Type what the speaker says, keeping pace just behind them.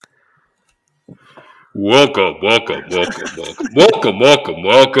Welcome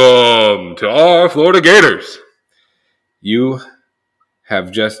to our Florida Gators. You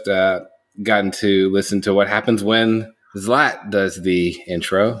have just gotten to listen to what happens when Zlat does the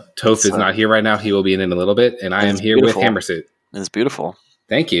intro. Toph is not here right now. He will be in a little bit, and I am here with Hammersuit. It's beautiful.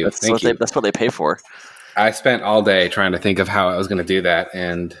 Thank you. That's what they pay for. I spent all day trying to think of how I was going to do that,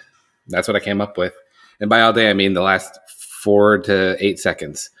 and that's what I came up with. And by all day, I mean the last 4 to 8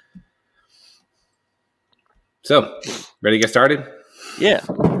 seconds. So, ready to get started? Yeah.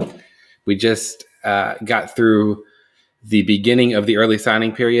 We just got through the beginning of the early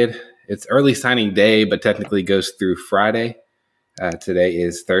signing period. It's early signing day, but technically goes through Friday. Today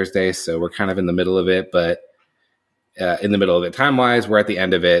is Thursday, so we're kind of in the middle of it, but in the middle of it time-wise, we're at the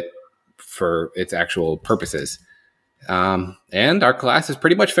end of it for its actual purposes. And our class is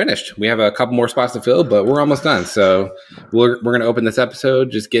pretty much finished. We have a couple more spots to fill, but we're almost done. So we're going to open this episode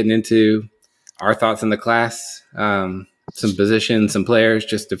just getting into our thoughts in the class, some positions, some players,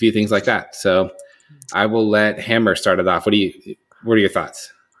 just a few things like that. So I will let Hammer start it off. What are your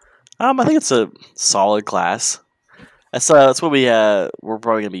thoughts? I think it's a solid class. That's what we're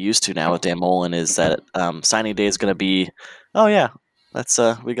probably going to be used to now with Dan Mullen is that signing day is going to be, that's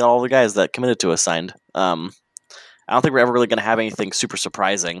we got all the guys that committed to us signed. I don't think we're ever really going to have anything super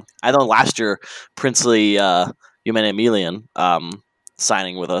surprising. I know last year Princely Emilian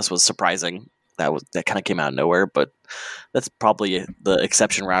signing with us was surprising. That kind of came out of nowhere, but that's probably the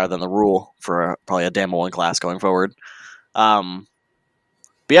exception rather than the rule for probably a Dan Mullen class going forward. But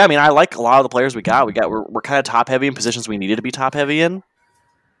yeah, I mean, I like a lot of the players we got. We're kind of top heavy in positions we needed to be top heavy in,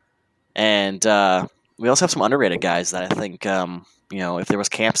 and we also have some underrated guys that I think if there was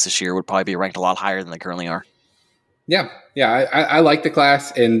camps this year would probably be ranked a lot higher than they currently are. Yeah, I like the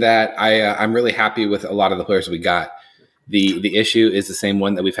class in that I'm really happy with a lot of the players we got. The issue is the same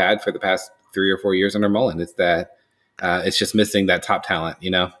one that we've had for the past 3 or 4 years under Mullen. It's that it's just missing that top talent.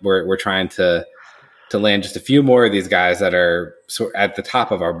 We're trying to land just a few more of these guys that are at the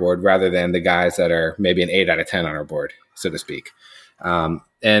top of our board rather than the guys that are maybe an 8 out of 10 on our board, so to speak.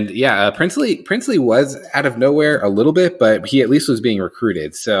 Princely was out of nowhere a little bit, but he at least was being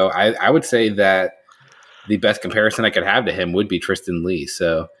recruited. So I would say that the best comparison I could have to him would be Tristan Lee.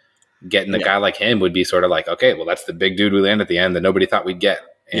 So getting a guy like him would be sort of like, okay, well, that's the big dude we land at the end that nobody thought we'd get.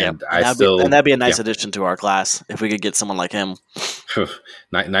 And that'd be a nice addition to our class if we could get someone like him.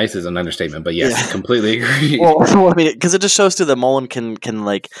 Nice is an understatement, but yes, completely agree. Well, I mean, because it just shows too that Mullen can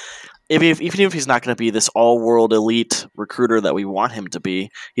like, even if he's not going to be this all-world elite recruiter that we want him to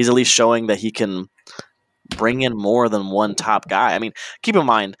be, he's at least showing that he can bring in more than one top guy. I mean, keep in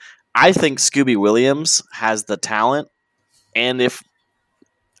mind, I think Scooby Williams has the talent, and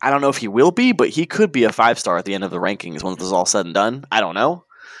I don't know if he will be, but he could be a 5-star at the end of the rankings when this is all said and done. I don't know.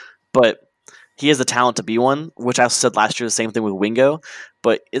 But he has the talent to be one, which I said last year, the same thing with Wingo.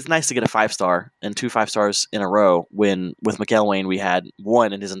 But it's nice to get a 5-star and 2 5-stars in a row when with McElwain we had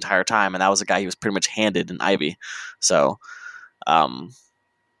 1 in his entire time, and that was a guy he was pretty much handed in Ivy. So, I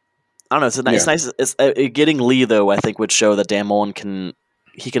don't know. It's nice. It's getting Lee, though, I think would show that Dan Mullen can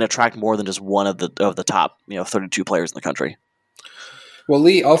attract more than just one of the top 32 players in the country. Well,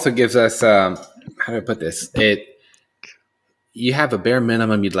 Lee also gives us, how do I put this? You have a bare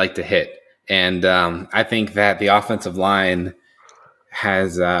minimum you'd like to hit. And I think that the offensive line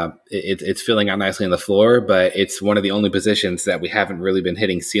has, it's filling out nicely on the floor, but it's one of the only positions that we haven't really been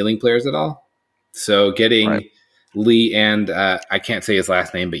hitting ceiling players at all. So getting Lee and, I can't say his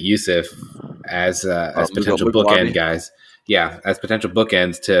last name, but Yusuf as potential bookend guys. Yeah, as potential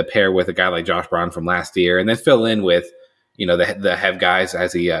bookends to pair with a guy like Josh Braun from last year and then fill in with, the hev guys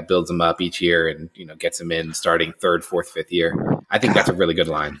as he builds them up each year and, gets them in starting 3rd, 4th, 5th year. I think that's a really good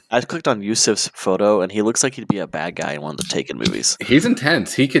line. I clicked on Yusuf's photo and he looks like he'd be a bad guy in one of the Taken movies. He's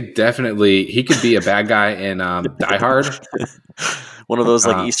intense. He could be a bad guy in Die Hard. One of those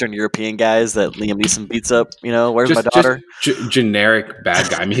Eastern European guys that Liam Neeson beats up, where's my daughter? Generic bad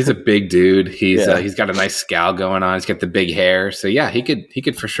guy. I mean, he's a big dude. He's got a nice scowl going on. He's got the big hair. So yeah, he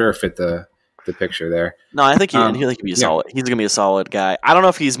could for sure fit the picture there. No, I think he'll be solid. He's going to be a solid guy. I don't know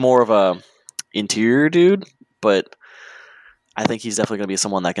if he's more of a interior dude, but I think he's definitely going to be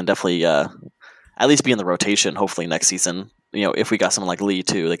someone that can definitely at least be in the rotation, hopefully next season. If we got someone like Lee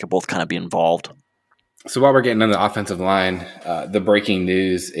too, they could both kind of be involved. So while we're getting on the offensive line, the breaking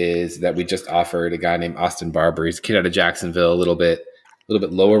news is that we just offered a guy named Austin Barber. He's a kid out of Jacksonville, a little bit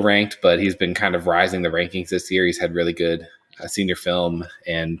lower ranked, but he's been kind of rising the rankings this year. He's had really good senior film,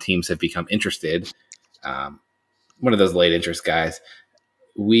 and teams have become interested. One of those late interest guys.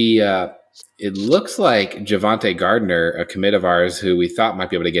 It looks like Javante Gardner, a commit of ours who we thought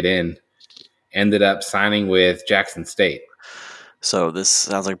might be able to get in, ended up signing with Jackson State. So this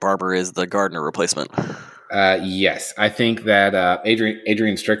sounds like Barber is the Gardner replacement. Yes, I think that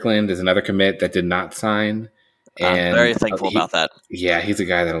Adrian Strickland is another commit that did not sign, I'm very and thankful about that. yeah, he's a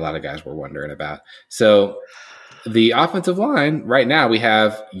guy that a lot of guys were wondering about. So the offensive line right now we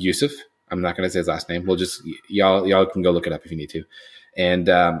have Yusuf. I'm not going to say his last name. We'll just y'all can go look it up if you need to, and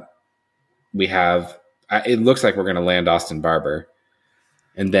we have. It looks like we're going to land Austin Barber.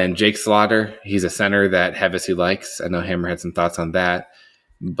 And then Jake Slaughter, he's a center that Hevesy likes. I know Hammer had some thoughts on that.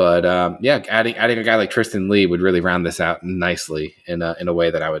 But yeah, adding a guy like Tristan Lee would really round this out nicely in a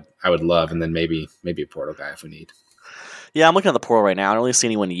way that I would love, and then maybe a portal guy if we need. Yeah, I'm looking at the portal right now. I don't really see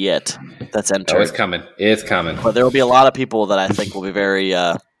anyone yet that's entered. Oh, it's coming. It's coming. But there will be a lot of people that I think will be very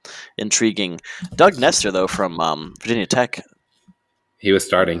intriguing. Doug Nestor, though, from Virginia Tech. He was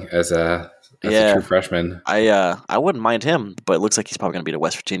starting as a true freshman. I wouldn't mind him, but it looks like he's probably going to be to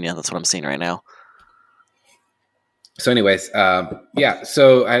West Virginia. That's what I'm seeing right now. So anyways, yeah,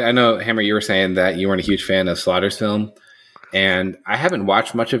 so I know, Hammer, you were saying that you weren't a huge fan of Slaughter's film, and I haven't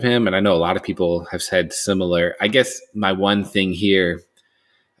watched much of him, and I know a lot of people have said similar. I guess my one thing here,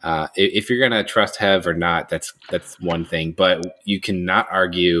 if you're going to trust Hev or not, that's one thing, but you cannot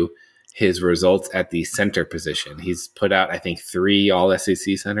argue his results at the center position. He's put out, I think, 3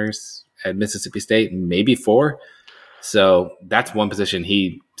 all-SEC centers at Mississippi State, maybe 4. So that's one position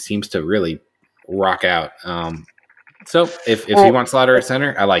he seems to really rock out. So if you want Slaughter at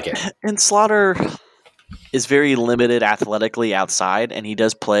center, I like it. And Slaughter is very limited athletically outside, and he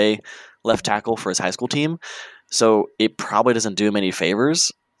does play left tackle for his high school team. So it probably doesn't do him any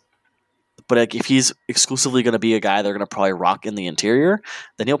favors. But like, if he's exclusively going to be a guy they're going to probably rock in the interior,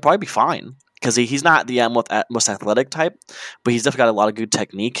 then he'll probably be fine. Because he's not the most athletic type, but he's definitely got a lot of good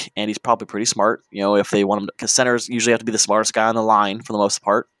technique, and he's probably pretty smart. You know, if they want him, because centers usually have to be the smartest guy on the line for the most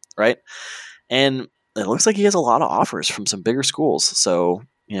part, right? And it looks like he has a lot of offers from some bigger schools. So,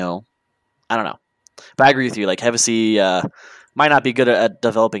 you know, I don't know. But I agree with you. Like, Hevesy might not be good at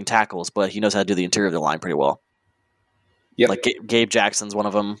developing tackles, but he knows how to do the interior of the line pretty well. Yep. Like, Gabe Jackson's one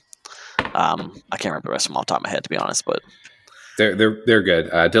of them. I can't remember the rest of them off the top of my head, to be honest, but they're good.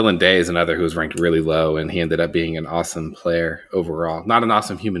 Dylan Day is another who was ranked really low, and he ended up being an awesome player overall. Not an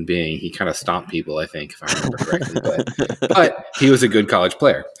awesome human being. He kind of stomped people, I think, if I remember correctly. But he was a good college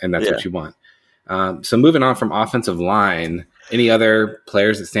player, and that's what you want. So moving on from offensive line, any other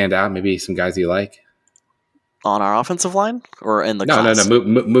players that stand out? Maybe some guys you like on our offensive line or in the class? No.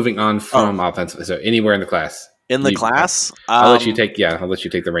 Moving on from offensive, so anywhere in the class. In the class, I'll let you take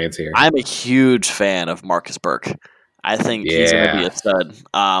the reins here. I'm a huge fan of Marcus Burke. I think he's going to be a stud.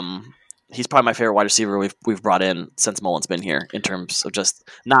 He's probably my favorite wide receiver we've brought in since Mullen's been here, in terms of just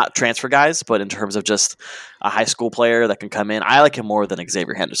not transfer guys, but in terms of just a high school player that can come in. I like him more than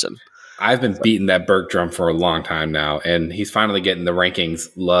Xavier Henderson. I've been beating that Burke drum for a long time now, and he's finally getting the rankings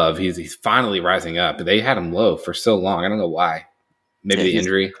love. He's finally rising up. They had him low for so long. I don't know why. Maybe the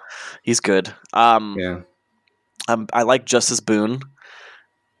injury. He's good. I like Justice Boone.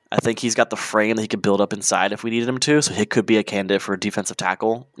 I think he's got the frame that he could build up inside if we needed him to, so he could be a candidate for a defensive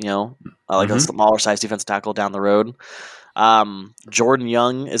tackle. You know, like a smaller size defensive tackle down the road. Jordan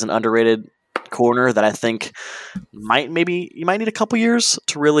Young is an underrated corner that I think you might need a couple years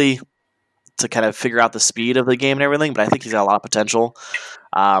to kind of figure out the speed of the game and everything, but I think he's got a lot of potential.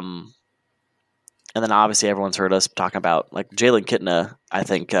 And then obviously everyone's heard us talking about like Jalen Kitna. I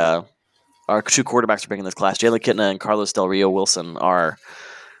think our 2 quarterbacks are bringing this class. Jalen Kitna and Carlos Del Rio Wilson are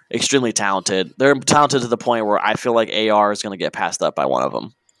extremely talented. They're talented to the point where I feel like AR is going to get passed up by one of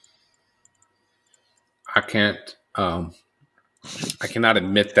them. I cannot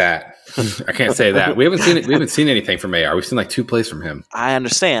admit that. I can't say that. We haven't seen anything from AR. We've seen like 2 plays from him. I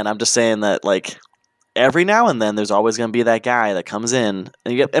understand. I'm just saying that like every now and then there's always going to be that guy that comes in,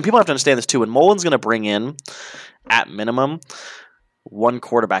 and people have to understand this too. When Mullen's going to bring in at minimum 1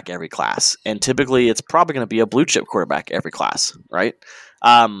 quarterback every class, and typically it's probably going to be a blue chip quarterback every class, right?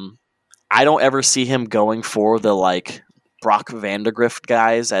 I don't ever see him going for the like Brock Vandegrift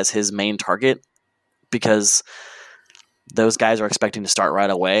guys as his main target, because those guys are expecting to start right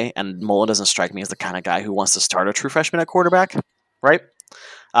away, and Mullen doesn't strike me as the kind of guy who wants to start a true freshman at quarterback, right?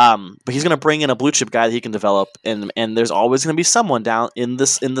 But he's going to bring in a blue chip guy that he can develop, and there's always going to be someone down in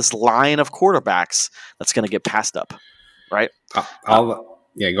this line of quarterbacks that's going to get passed up, right? Go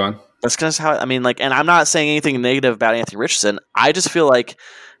on. That's kind of how I mean. Like, and I'm not saying anything negative about Anthony Richardson. I just feel like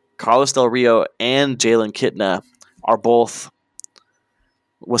Carlos Del Rio and Jalen Kitna are both,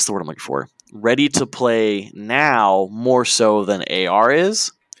 what's the word I'm looking for? Ready to play now more so than AR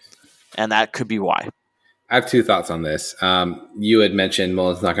is, and that could be why. I have two thoughts on this. You had mentioned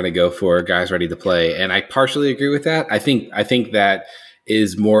Mullen's not going to go for guys ready to play, and I partially agree with that. I think that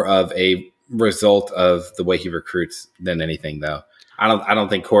is more of a result of the way he recruits than anything, though. I don't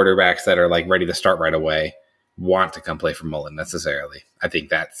think quarterbacks that are like ready to start right away want to come play for Mullen necessarily. I think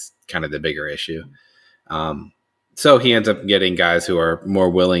that's kind of the bigger issue. So he ends up getting guys who are more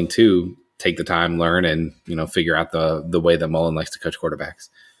willing to take the time, learn, and figure out the way that Mullen likes to coach quarterbacks.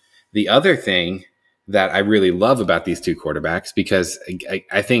 The other thing that I really love about these two quarterbacks, because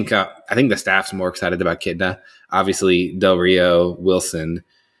I think the staff's more excited about Kidna. Obviously, Del Rio Wilson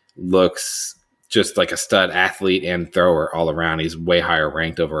looks just like a stud athlete and thrower all around. He's way higher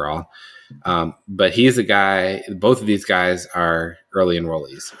ranked overall. But he's a guy, both of these guys are early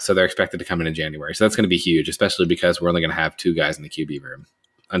enrollees. So they're expected to come in January. So that's going to be huge, especially because we're only going to have two guys in the QB room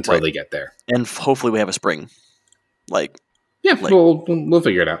until they get there. And hopefully we have a spring. We'll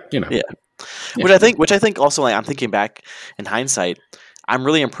figure it out. Yeah. Which I think also, I'm thinking back in hindsight, I'm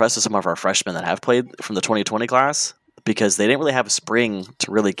really impressed with some of our freshmen that have played from the 2020 class, because they didn't really have a spring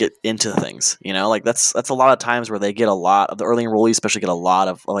to really get into things. That's a lot of times where they get a lot of the early enrollees, especially get a lot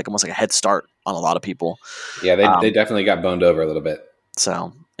of almost like a head start on a lot of people. Yeah, they definitely got boned over a little bit.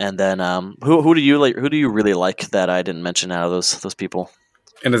 So, and then who do you like? Who do you really like that I didn't mention out of those people?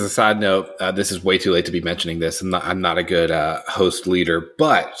 And as a side note, this is way too late to be mentioning this. I'm not a good host leader,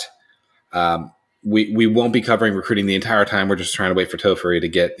 but we won't be covering recruiting the entire time. We're just trying to wait for Tofuri to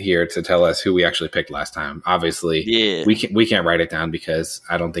get here to tell us who we actually picked last time. Obviously, we can't write it down because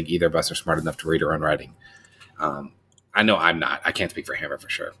I don't think either of us are smart enough to read our own writing. I know I'm not. I can't speak for Hammer for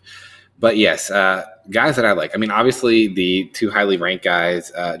sure. But yes, guys that I like. I mean, obviously the two highly ranked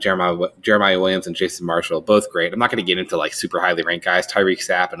guys, Jeremiah Williams and Jason Marshall, both great. I'm not going to get into like super highly ranked guys. Tyreek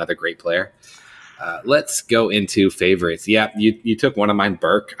Sapp, another great player. Let's go into favorites. Yeah, you took one of mine,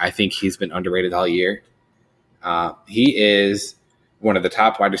 Burke. I think he's been underrated all year. He is one of the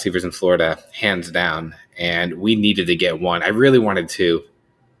top wide receivers in Florida, hands down, and we needed to get one. I really wanted two.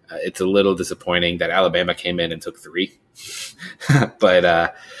 It's a little disappointing that Alabama came in and took three.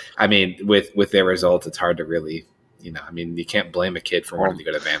 But, I mean, with their results, it's hard to really, you can't blame a kid for wanting to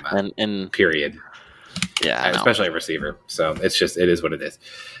go to Bama, and period. Yeah, especially a receiver. So it is what it is.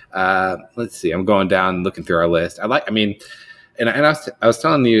 Let's see. I'm going down, looking through our list. I was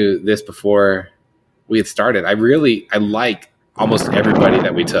telling you this before we had started. I like almost everybody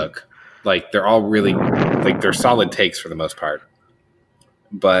that we took. Like they're all really they're solid takes for the most part.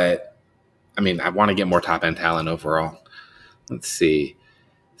 But I mean, I want to get more top end talent overall. Let's see.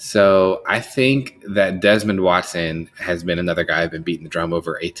 So I think that Desmond Watson has been another guy I've been beating the drum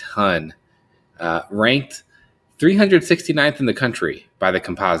over a ton. Ranked 369th in the country by the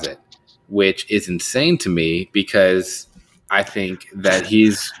composite, which is insane to me because I think that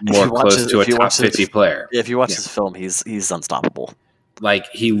he's more close to a top 50 player. If you watch his film, he's unstoppable. Like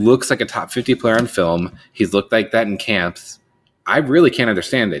he looks like a top 50 player on film. He's looked like that in camps. I really can't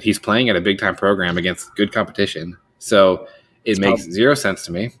understand it. He's playing at a big time program against good competition. So it makes zero sense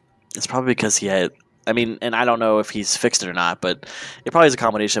to me. It's probably because he had, and I don't know if he's fixed it or not, but it probably is a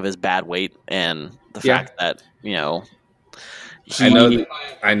combination of his bad weight and the fact that, I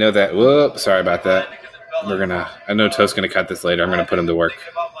know that. Whoop, sorry about that. I know Toast's gonna cut this later. I'm gonna put him to work.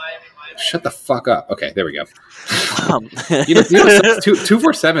 Shut the fuck up. Okay, there we go.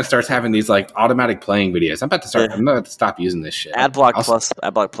 247 starts having these like automatic playing videos. I'm about to stop using this shit.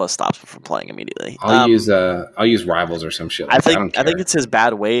 Adblock Plus stops from playing immediately. I'll use Rivals or some shit. I think it's his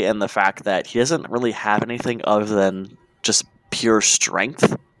bad weight and the fact that he doesn't really have anything other than just pure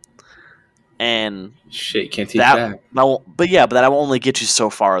strength. And shit, you can't teach that. But that will only get you so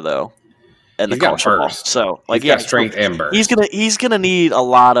far though. And he's got burst. So he's got strength and burst. He's gonna need a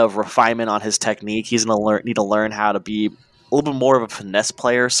lot of refinement on his technique. He's gonna need to learn how to be a little bit more of a finesse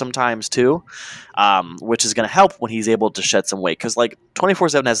player sometimes too, which is gonna help when he's able to shed some weight. Because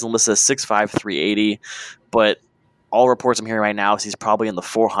 24/7 has him listed as 6'5", 380, but all reports I'm hearing right now is he's probably in the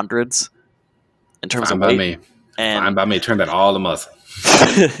 400s in terms of weight. Fine by me. Turn that all to muscle.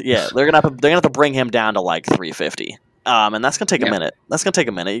 Yeah, they're gonna have to bring him down to 350. And that's gonna take a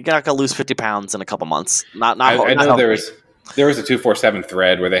minute. You're not gonna lose 50 pounds in a couple months. I know there was a 247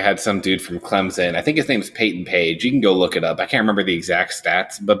 thread where they had some dude from Clemson. I think his name is Peyton Page. You can go look it up. I can't remember the exact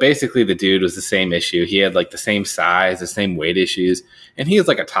stats, but basically the dude was the same issue. He had the same size, the same weight issues, and he was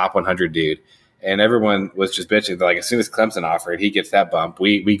a top 100 dude. And everyone was just bitching. They're as soon as Clemson offered, he gets that bump.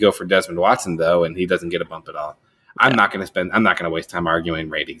 We go for Desmond Watson though, and he doesn't get a bump at all. I'm not going to waste time arguing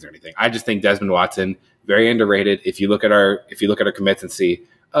ratings or anything. I just think Desmond Watson, very underrated. If you look at our commits and see,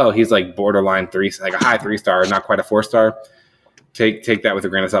 he's borderline 3, a high 3-star, not quite a 4-star. Take that with a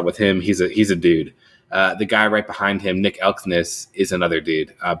grain of salt with him. He's a dude. The guy right behind him, Nick Elksnis, is another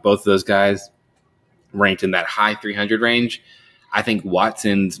dude. Both of those guys ranked in that high 300 range. I think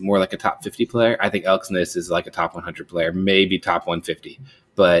Watson's more like a top 50 player. I think Elksnis is like a top 100 player, maybe top 150.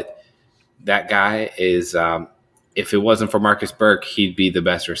 But that guy is, if it wasn't for Marcus Burke, he'd be the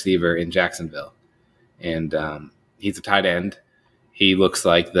best receiver in Jacksonville. And he's a tight end. He looks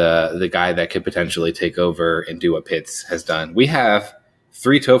like the guy that could potentially take over and do what Pitts has done. We have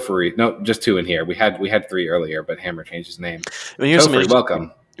 3 Tofuri. No, just 2 in here. We had 3 earlier, but Hammer changed his name. Tofuri, welcome.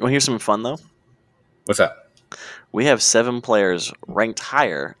 You want to hear something fun, though? What's up? We have 7 players ranked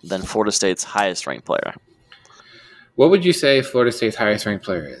higher than Florida State's highest ranked player. What would you say Florida State's highest ranked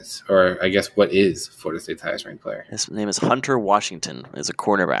player is? Or I guess what is Florida State's highest ranked player? His name is Hunter Washington. Is a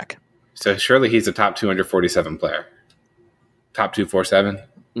cornerback. So surely he's a top 247 player. Top 247?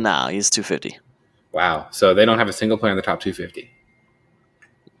 Nah, he's 250. Wow. So they don't have a single player in the top 250.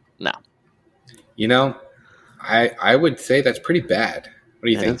 No. You know, I would say that's pretty bad. What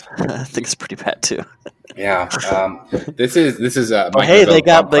do you think? I think it's pretty bad too. Yeah. This is. Hey, they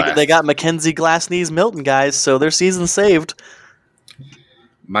got Mackenzie Glass-Knees Milton guys, so their season's saved.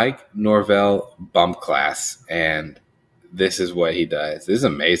 Mike Norvell bump class, and this is what he does. This is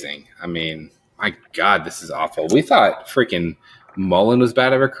amazing. I mean, my God, this is awful. We thought freaking Mullen was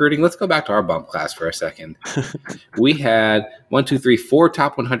bad at recruiting. Let's go back to our bump class for a second. We had 4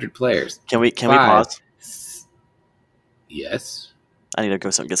 top 100 players. Can we pause? Yes. I need to go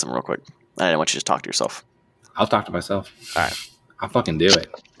get some real quick. I didn't want you to talk to yourself. I'll talk to myself. All right. I'll fucking do it.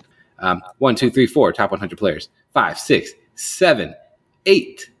 1, 2, 3, 4 top 100 players. 5, 6, 7,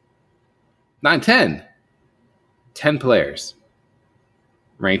 8, 9, 10. 10 players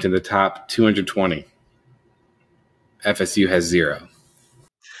ranked in the top 220. FSU has 0.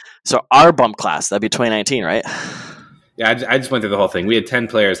 So our bump class, that'd be 2019, right? Yeah, I just went through the whole thing. We had 10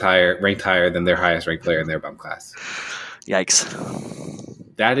 players ranked higher than their highest ranked player in their bump class. Yikes.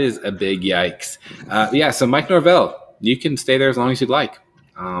 That is a big yikes. So Mike Norvell, you can stay there as long as you'd like.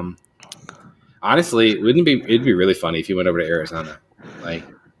 Honestly, it'd be really funny if you went over to Arizona. Like,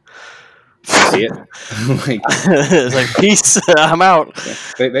 see it? It's like, peace, I'm out.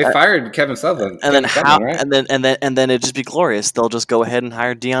 They fired Kevin Sutherland. And then right? and then it'd just be glorious. They'll just go ahead and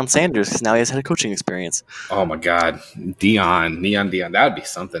hire Deion Sanders because now he has head coaching experience. Oh my God, Deion, that would be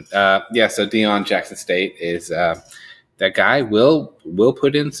something. So Deion, Jackson State is that guy will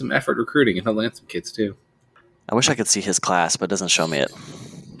put in some effort recruiting, and he'll land some kids too. I wish I could see his class, but it doesn't show me it.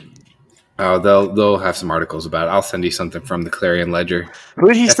 Oh, they'll have some articles about it. I'll send you something from the Clarion Ledger. Who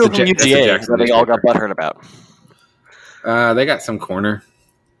did he steal from UGA that they all got butthurt about? They got some corner.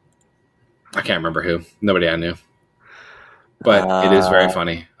 I can't remember who. Nobody I knew. But it is very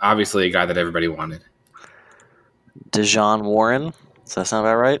funny. Obviously, a guy that everybody wanted. Dejon Warren. Does that sound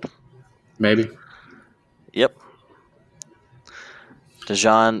about right? Maybe. Yep.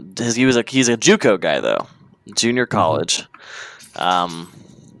 Dejon, he's a JUCO guy though, junior college,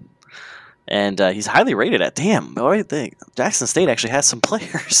 and he's highly rated at. Damn, what do you think? Jackson State actually has some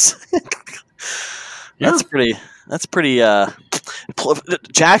players. That's pretty.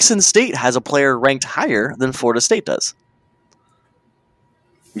 Jackson State has a player ranked higher than Florida State does.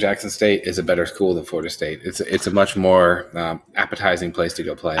 Jackson State is a better school than Florida State. It's a much more appetizing place to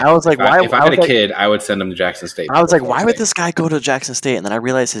go play. I was like, if I had a kid, I would send him to Jackson State. I was like, why would this guy go to Jackson State? And then I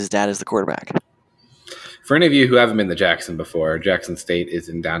realized his dad is the quarterback. For any of you who haven't been to Jackson before, Jackson State is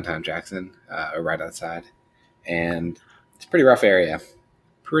in downtown Jackson, or right outside, and it's a pretty rough area.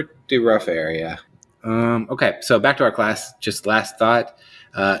 Okay, so back to our class. Just last thought,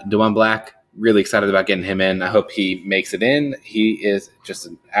 DeJuan Black. Really excited about getting him in. I hope he makes it in. He is just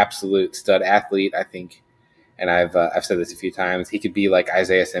an absolute stud athlete, I think. And I've said this a few times. He could be like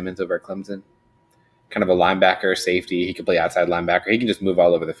Isaiah Simmons over at Clemson, kind of a linebacker, safety. He could play outside linebacker. He can just move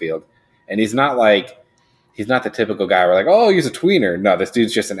all over the field. And he's not the typical guy where like, oh, he's a tweener. No, this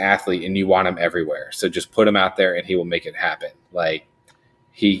dude's just an athlete, and you want him everywhere. So just put him out there, and he will make it happen. Like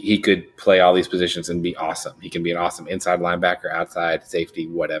he could play all these positions and be awesome. He can be an awesome inside linebacker, outside safety,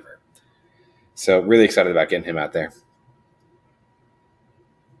 whatever. So really excited about getting him out there.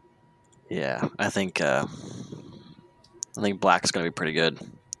 Yeah, I think Black's going to be pretty good.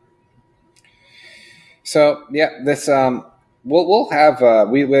 So yeah, this we'll have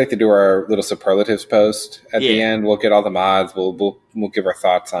we like to do our little superlatives post at the end. We'll get all the mods. We'll give our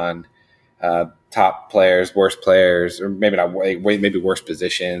thoughts on top players, worst players, or maybe not. Maybe worst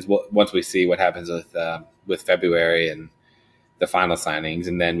positions. Once we see what happens with February and the final signings,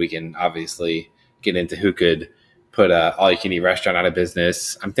 and then we can obviously get into who could put a all-you-can-eat restaurant out of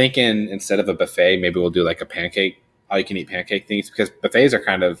business. I'm thinking instead of a buffet, maybe we'll do like a all-you-can-eat pancake things, because buffets are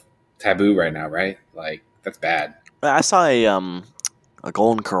kind of taboo right now, right? Like that's bad. I saw a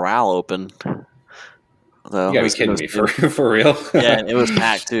Golden Corral open. Though. You gotta be kidding me for real. Yeah, and it was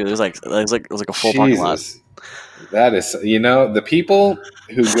packed too. It was like a full parking lot. Jesus, that is the people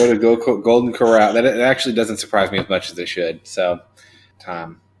who go Golden Corral. That it actually doesn't surprise me as much as it should. So,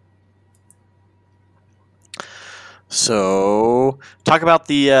 Tom. So, talk about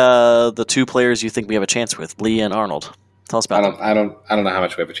the two players you think we have a chance with, Lee and Arnold. Tell us about them. I don't know how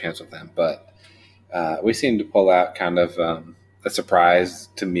much we have a chance with them, but we seem to pull out kind of a surprise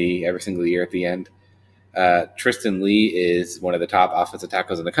to me every single year at the end. Tristan Lee is one of the top offensive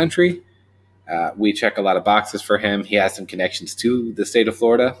tackles in the country. We check a lot of boxes for him. He has some connections to the state of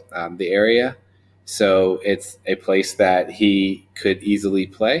Florida, the area. So it's a place that he could easily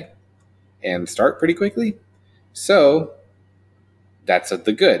play and start pretty quickly. So that's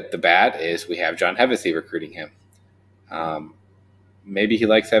the good. The bad is we have John Hevesy recruiting him. Maybe he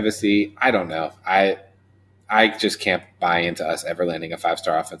likes Hevesy. I don't know. I just can't buy into us ever landing a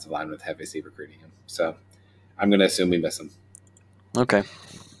 5-star offensive line with Hevesy recruiting him. So I'm going to assume we miss him. Okay.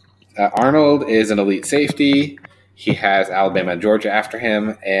 Arnold is an elite safety. He has Alabama and Georgia after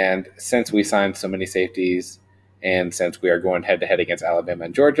him. And since we signed so many safeties and since we are going head-to-head against Alabama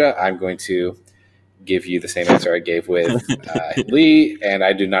and Georgia, I'm going to give you the same answer I gave with Lee, and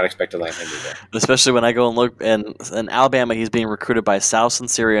I do not expect to land him either. Especially when I go and look, and in Alabama, he's being recruited by Sal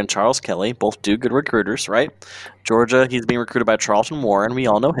Sinceri and Charles Kelly, both do good recruiters, right? Georgia, he's being recruited by Charlton Warren. We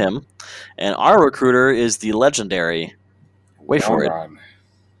all know him. And our recruiter is the legendary, wait for it,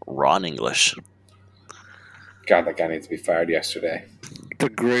 Ron English. God, that guy needs to be fired yesterday. The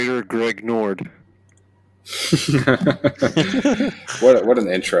greater Greg Nord. What an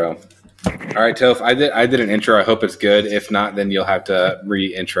intro. All right, Toph, I did an intro. I hope it's good. If not, then you'll have to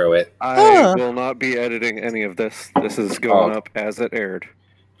re-intro it. I will not be editing any of this. This is going up as it aired.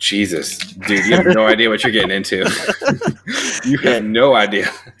 Jesus. Dude, you have no idea what you're getting into. You have no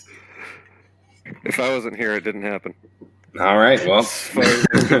idea. If I wasn't here, it didn't happen. All right, well. say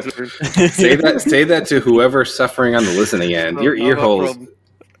that to whoever's suffering on the listening end. Your ear holes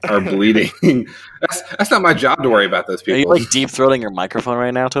are bleeding. That's not my job to worry about those people. Are you like deep throating your microphone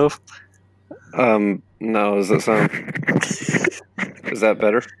right now, Toph? No. Does that sound? Is that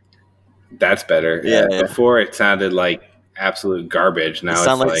better? That's better. Yeah. Before it sounded like absolute garbage. Now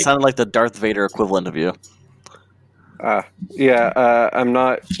it sounded like the Darth Vader equivalent of you. I'm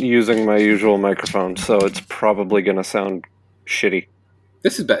not using my usual microphone, so it's probably going to sound shitty.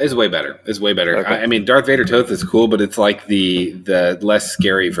 This is way better. It's way better. Okay. I mean, Darth Vader Toth is cool, but it's like the less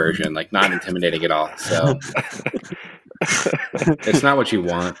scary version, like not intimidating at all. So it's not what you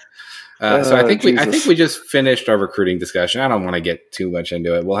want. So I think we just finished our recruiting discussion. I don't want to get too much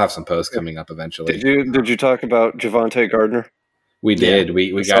into it. We'll have some posts coming up eventually. Did you talk about Javante Gardner? We did. Yeah,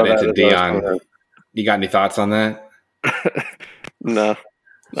 we got into Dion. You got any thoughts on that? No,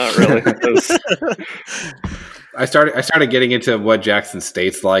 not really. I started getting into what Jackson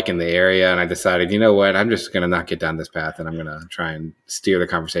State's like in the area, and I decided, you know what, I'm just going to not get down this path, and I'm going to try and steer the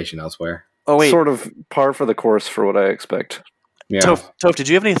conversation elsewhere. Oh wait, sort of par for the course for what I expect. Yeah. Toph, did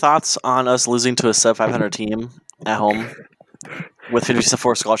you have any thoughts on us losing to a sub 500 team at home with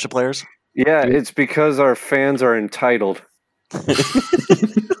 54 scholarship players? Yeah, it's because our fans are entitled.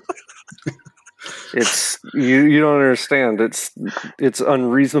 It's you don't understand. It's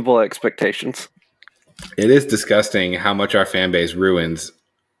unreasonable expectations. It is disgusting how much our fan base ruins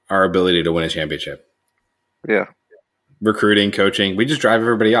our ability to win a championship. Yeah. Recruiting, coaching, we just drive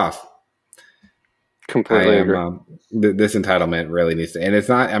everybody off. Completely agree. This entitlement really needs to, and it's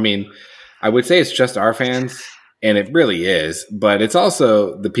not, I mean, I would say it's just our fans, and it really is, but it's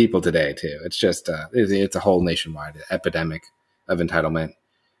also the people today too. It's just, it's a whole nationwide epidemic of entitlement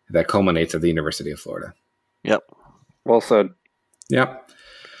that culminates at the University of Florida. Yep. Well said. Yep.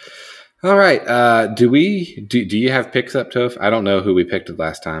 All right. Do you have picks up, Toph? I don't know who we picked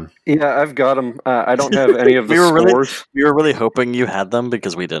last time. Yeah, I've got them. I don't have any of the scores. We were really hoping you had them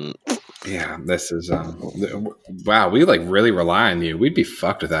because we didn't. Yeah, this is wow. We like really rely on you. We'd be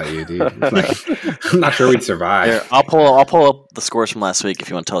fucked without you, dude. Like, I'm not sure we'd survive. Here, I'll pull up the scores from last week if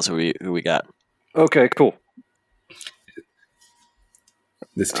you want to tell us who we got. Okay, cool.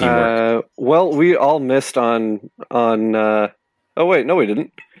 This teamwork. Well, we all missed on. Oh wait, no, we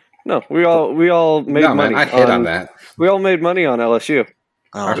didn't. No, we all made money. Man, I hit on that. We all made money on LSU.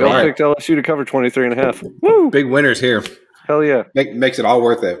 Oh, we all picked LSU to cover 23.5. Woo! Big winners here. Hell yeah! Makes it all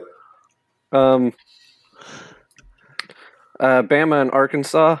worth it. Bama and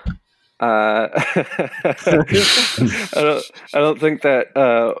Arkansas. I don't think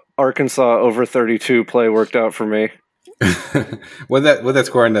that Arkansas over 32 play worked out for me. What that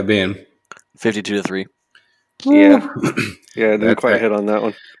score end up being? 52-3. Yeah, I didn't quite hit on that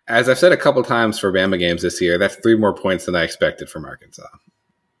one. As I've said a couple times for Bama games this year, that's 3 more points than I expected from Arkansas.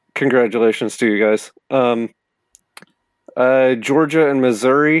 Congratulations to you guys. Georgia and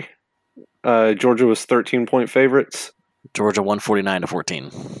Missouri. Georgia was 13-point favorites. Georgia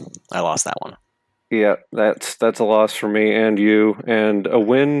 149-14. I lost that one. Yeah, that's a loss for me and you, and a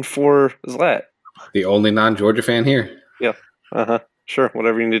win for Zlat. The only non-Georgia fan here. Yeah. Sure.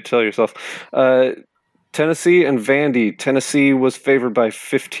 Whatever you need to tell yourself. Tennessee and Vandy. Tennessee was favored by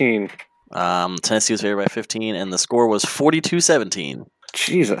 15. Tennessee was favored by 15, and the score was 42-17.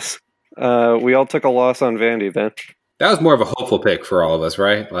 Jesus. We all took a loss on Vandy then. That was more of a hopeful pick for all of us,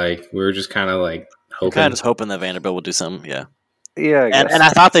 right? Like, we were just kind of like hoping. Kind of just hoping that Vanderbilt would do something, yeah. Yeah, I guess. And I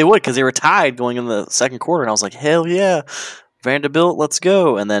thought they would because they were tied going in the second quarter, and I was like, hell yeah, Vanderbilt, let's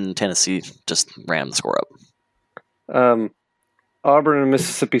go. And then Tennessee just rammed the score up. Auburn and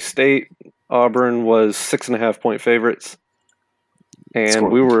Mississippi State. Auburn was 6.5-point favorites, and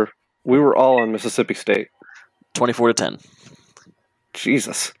we were all on Mississippi State. 24-10.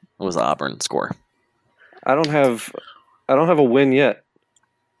 Jesus, What was the Auburn score? I don't have a win yet.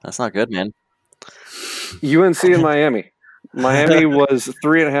 That's not good, man. UNC and Miami. Miami was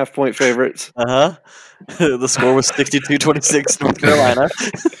 3.5-point favorites. The score was 62-26 North Carolina.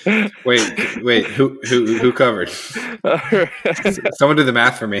 Wait, who covered? Someone do the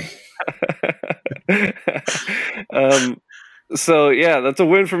math for me. So yeah, that's a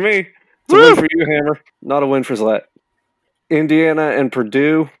win for me. It's a win for you, Hammer. Not a win for Zlat. Indiana and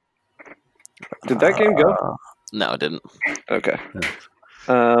Purdue. Did that game go? No, it didn't. Okay.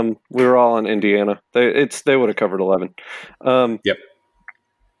 We were all on Indiana. They would have covered 11. Yep.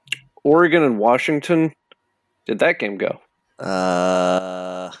 Oregon and Washington. Did that game go?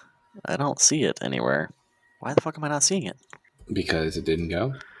 I don't see it anywhere. Why the fuck am I not seeing it? Because it didn't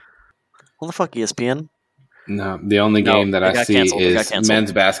go. Well, the fuck, ESPN? No, the only game that I see is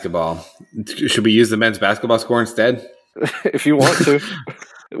men's basketball. Should we use the men's basketball score instead? If you want to.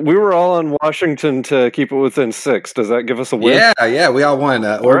 We were all on Washington to keep it within 6. Does that give us a win? Yeah, we all won.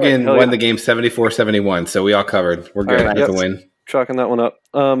 Oregon won the game 74-71, so we all covered. We're good. That's a win. Chalking that one up.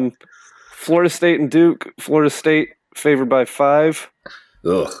 Florida State and Duke. Florida State favored by 5.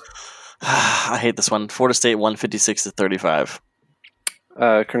 Ugh. I hate this one. Florida State 156-35.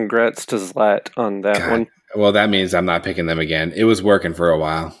 Congrats to Zlat on that one. Well, that means I'm not picking them again. It was working for a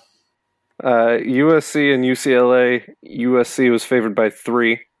while. USC and UCLA. USC was favored by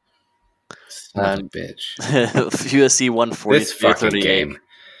 3. Son of a bitch. USC 140. This fucking game.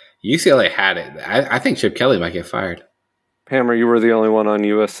 UCLA had it. I think Chip Kelly might get fired. Hammer, you were the only one on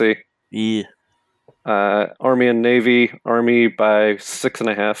USC. Yeah. Army and Navy. Army by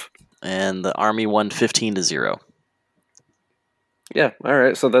 6.5. And the Army won 15-0. Yeah, all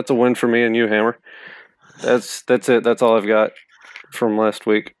right. So that's a win for me and you, Hammer. That's it. That's all I've got from last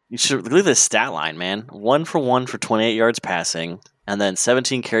week. You should look at this stat line, man. 1 for 1 for 28 yards passing, and then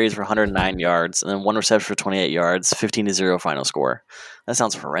 17 carries for 109 yards, and then 1 reception for 28 yards, 15-0 final score. That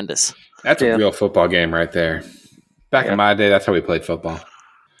sounds horrendous. That's a real football game right there. Back in my day, that's how we played football.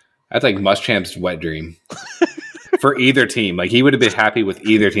 That's like Muschamp's wet dream for either team. Like, he would have been happy with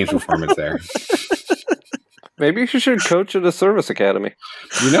either team's performance there. Maybe you should coach at a service academy.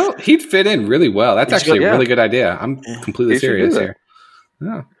 You know, he'd fit in really well. That's actually a really good idea. I'm completely serious here.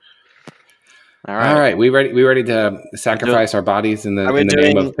 Yeah. All right. We ready to sacrifice our bodies in the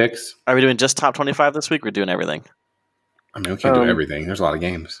name of picks? Are we doing just top 25 this week? We're doing everything. I mean, we can't do everything. There's a lot of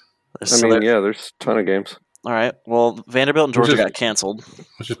games. There's a ton of games. All right. Well, Vanderbilt and Georgia got canceled.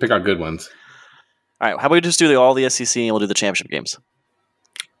 Let's just pick our good ones. All right. How about we just do all the SEC and we'll do the championship games?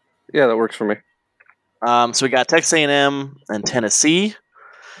 Yeah, that works for me. So we got Texas A&M and Tennessee.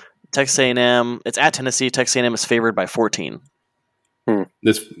 Texas A&M, it's at Tennessee. Texas A&M is favored by 14.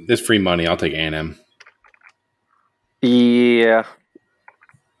 This free money, I'll take A&M. Yeah.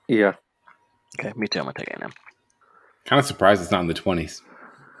 Okay, me too. I'm going to take A&M. Kind of surprised it's not in the 20s.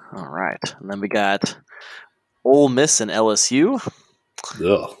 All right. And then we got Ole Miss and LSU.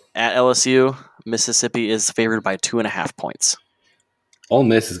 Ugh. At LSU, Mississippi is favored by 2.5 points. Ole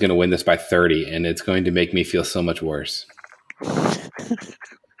Miss is going to win this by 30, and it's going to make me feel so much worse.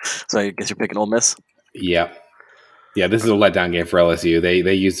 So I guess you're picking Ole Miss? Yeah. Yeah, this is a letdown game for LSU.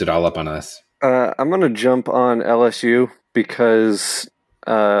 They used it all up on us. I'm going to jump on LSU because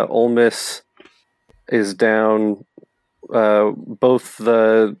Ole Miss is down both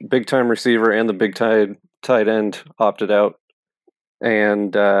the big-time receiver and the big-tight end opted out.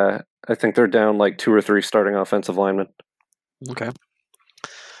 And I think they're down like 2 or 3 starting offensive linemen. Okay.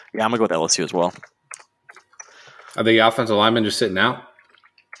 Yeah, I'm going to go with LSU as well. Are the offensive linemen just sitting out?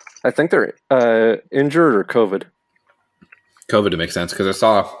 I think they're injured or COVID. COVID to make sense because I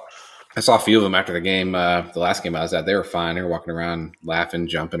saw a few of them after the game. The last game I was at, they were fine. They were walking around, laughing,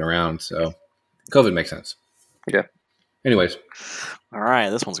 jumping around. So COVID makes sense. Yeah. Anyways. All right,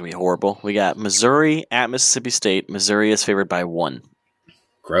 this one's going to be horrible. We got Missouri at Mississippi State. Missouri is favored by 1.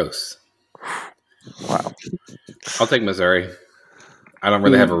 Gross. Wow. I'll take Missouri. I don't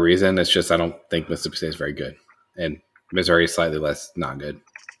really have a reason. It's just I don't think Mississippi State is very good. And Missouri is slightly less not good.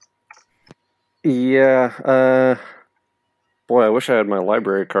 Yeah. Boy, I wish I had my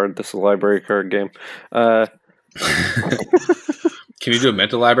library card. This is a library card game. Can you do a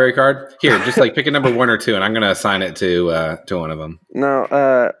mental library card? Here, just like pick a number 1 or 2, and I'm going to assign it to one of them. No,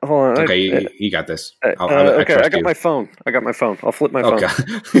 hold on. Okay, you got this. Okay, I got my phone. I'll flip my phone. Okay.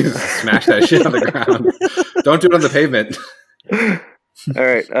 Smash that shit on the ground. Don't do it on the pavement. All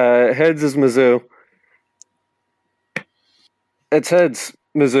right. Heads is Mizzou. It's heads,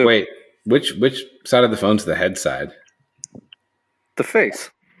 Mizzou. Wait, which side of the phone's the head side? The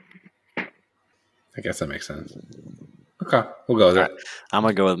face. I guess that makes sense. Okay, we'll go with it. I'm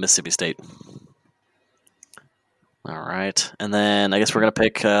going to go with Mississippi State. All right. And then I guess we're going to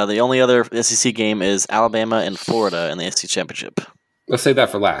pick the only other SEC game is Alabama and Florida in the SEC Championship. Let's save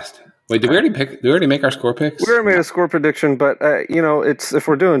that for last. Wait, did we already make our score picks? We already made a score prediction, but it's if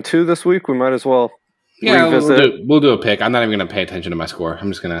we're doing 2 this week, we might as well revisit. We'll do a pick. I'm not even going to pay attention to my score.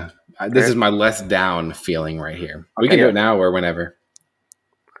 I'm just going to this is my less down feeling right here. We can do it now or whenever.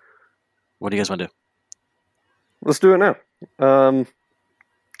 What do you guys want to do? Let's do it now.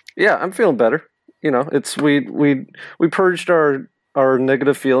 Yeah, I'm feeling better. It's we purged our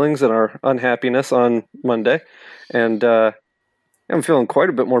negative feelings and our unhappiness on Monday, and I'm feeling quite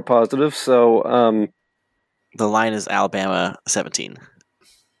a bit more positive. So the line is Alabama 17.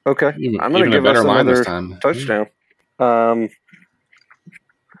 Okay, I'm going to give us another touchdown. I'm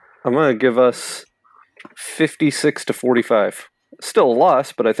going to give us 56-45. Still a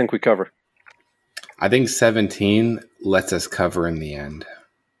loss, but I think we cover. I think 17 lets us cover in the end.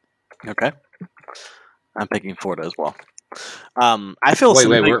 Okay. I'm picking Florida as well. I feel Wait,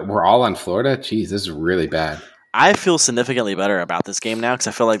 we're all on Florida? Jeez, this is really bad. I feel significantly better about this game now because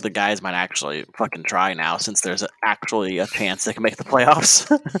I feel like the guys might actually fucking try now since there's actually a chance they can make the playoffs.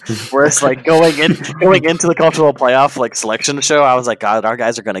 Whereas like going into the cultural playoff like selection show, I was like, God, our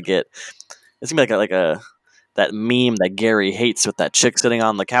guys are gonna get. It's gonna be like a that meme that Gary hates with that chick sitting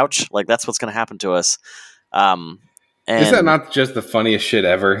on the couch. Like that's what's gonna happen to us. Is that not just the funniest shit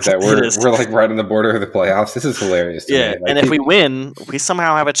ever? That we're like right on the border of the playoffs. This is hilarious. To me. Like, and if we win, we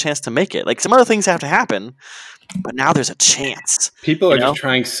somehow have a chance to make it. Like some other things have to happen, but now there's a chance. People are just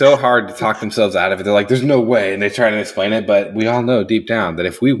trying so hard to talk themselves out of it. They're like, "There's no way," and they try to explain it. But we all know deep down that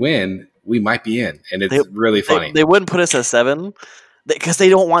if we win, we might be in, and it's really funny. They wouldn't put us at 7. Because they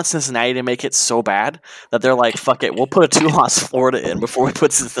don't want Cincinnati to make it so bad that they're like, fuck it, we'll put a 2-loss Florida in before we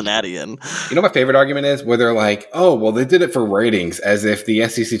put Cincinnati in. You know, my favorite argument is where they're like, oh, well, they did it for ratings, as if the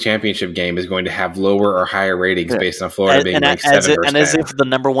SEC championship game is going to have lower or higher ratings based on Florida being like 7 versus 10. As if the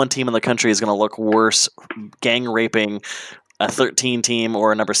number 1 team in the country is going to look worse gang raping a 13 team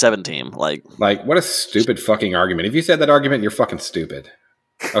or a number 7 team. Like what a stupid fucking argument. If you said that argument, you're fucking stupid.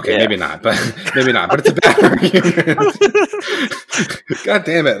 Okay, maybe not, but it's a bad argument. God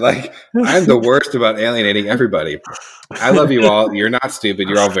damn it. Like, I'm the worst about alienating everybody. I love you all. You're not stupid.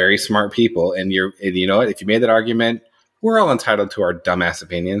 You're all very smart people. And you know what? If you made that argument, we're all entitled to our dumbass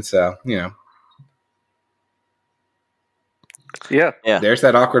opinions. So, Yeah. There's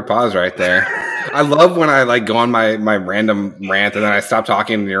that awkward pause right there. I love when I like go on my random rant and then I stop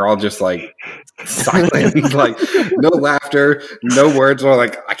talking and you're all just like silent, like no laughter, no words, or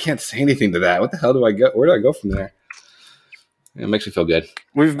like I can't say anything to that. What the hell do I go? Where do I go from there? It makes me feel good.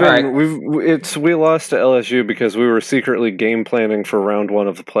 We lost to LSU because we were secretly game planning for round 1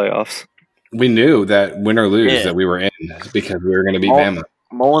 of the playoffs. We knew that win or lose that we were in because we were going to beat Bama.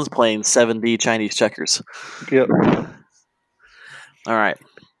 Mullen's playing 7D Chinese checkers. Yep. All right.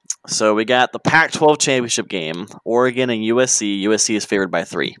 So we got the Pac-12 championship game, Oregon and USC. USC is favored by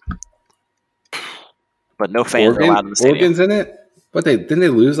 3. But no fans are allowed in the stadium. Oregon's in it? But didn't they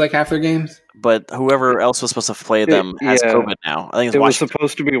lose like half their games? But whoever else was supposed to play them has COVID now. I think it's Washington. Was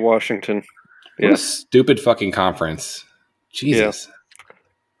supposed to be Washington. What a stupid fucking conference. Jesus.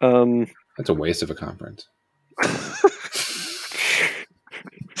 Yeah. That's a waste of a conference.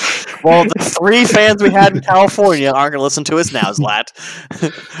 Well, the 3 fans we had in California aren't going to listen to us now, Zlat.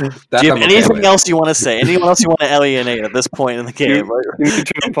 Do you have anything else you want to say? Anyone else you want to alienate at this point in the game? You need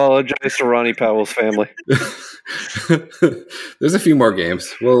to apologize to Ronnie Powell's family. There's a few more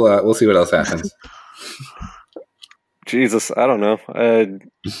games. We'll see what else happens. Jesus, I don't know.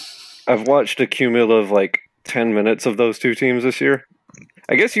 I've watched a cumulative 10 minutes of those two teams this year.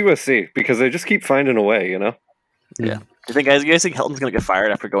 I guess USC, because they just keep finding a way, you know? Yeah. Do you guys think Hilton's going to get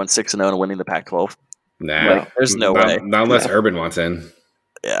fired after going 6-0 and winning the Pac-12? Nah, there's no way. Not unless Urban wants in.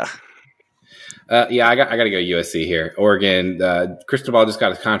 Yeah. Yeah, I got to go USC here. Oregon, Cristobal just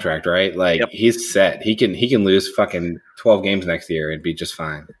got his contract, right? He's set. He can lose fucking 12 games next year and be just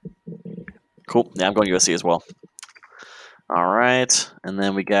fine. Cool. Yeah, I'm going USC as well. All right, and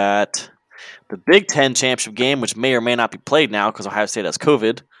then we got the Big Ten championship game, which may or may not be played now because Ohio State has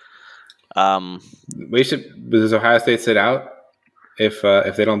COVID. Does Ohio State sit out if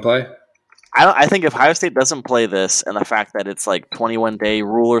they don't play? I think if Ohio State doesn't play this, and the fact that it's 21-day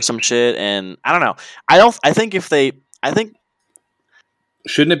rule or some shit, and I don't know. I think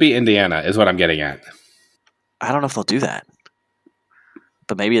shouldn't it be Indiana? Is what I'm getting at. I don't know if they'll do that,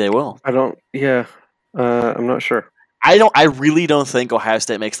 but maybe they will. Yeah, I'm not sure. I really don't think Ohio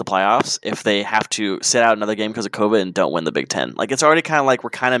State makes the playoffs if they have to sit out another game because of COVID and don't win the Big Ten. It's already kind of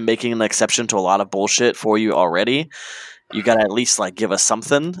we're kind of making an exception to a lot of bullshit for you already. You got to at least give us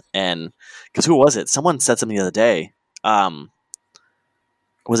something. And because who was it? Someone said something the other day.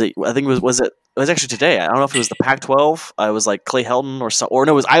 Was it? I think it was it. It was actually today. I don't know if it was the Pac-12. It was Clay Helton or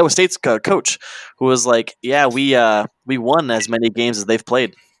no, it was Iowa State's coach who was "Yeah, we won as many games as they've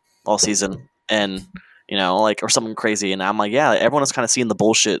played all season," and or something crazy. And I'm yeah, everyone is kind of seeing the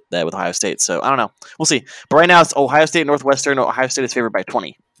bullshit that with Ohio State. So I don't know. We'll see. But right now it's Ohio State, Northwestern. Ohio State is favored by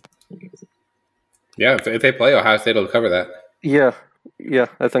 20. Yeah, if they play, Ohio State will cover that. Yeah,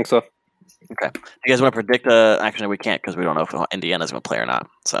 I think so. Okay. Do you guys want to predict? Actually, we can't because we don't know if Indiana's going to play or not.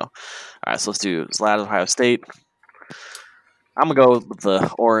 So, all right. So let's do Ohio State. I'm gonna go with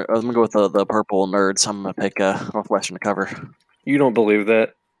the purple nerds. I'm gonna pick Northwestern to cover. You don't believe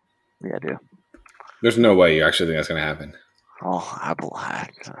that? Yeah, I do. There's no way you actually think that's going to happen. Oh,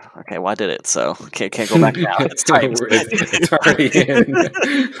 okay. Well, I did it, so can't go back now. It's time. It's already in.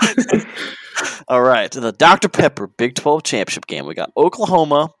 All right, the Dr. Pepper Big 12 championship game. We got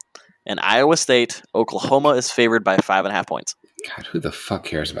Oklahoma and Iowa State. Oklahoma is favored by 5.5 points. God, who the fuck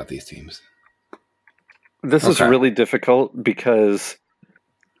cares about these teams? This is really difficult because,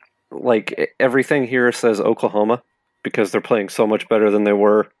 everything here says Oklahoma because they're playing so much better than they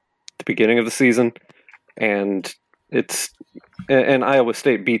were at the beginning of the season, and Iowa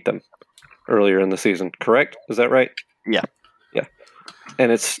State beat them earlier in the season. Correct? Is that right? Yeah. And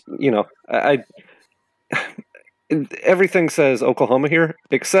it's everything says Oklahoma here,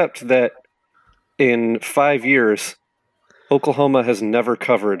 except that in 5 years, Oklahoma has never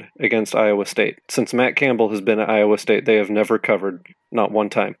covered against Iowa State. Since Matt Campbell has been at Iowa State, they have never covered, not one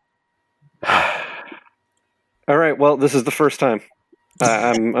time. All right, well, this is the first time.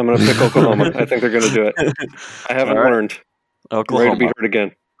 I'm going to pick Oklahoma. I think they're going to do it. I haven't learned. Oklahoma. I'm ready to be heard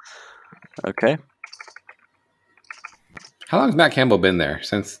again. Okay. How long has Matt Campbell been there?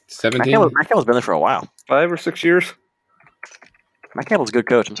 Since 17? Matt Campbell's been there for a while. 5 or 6 years. Matt Campbell's a good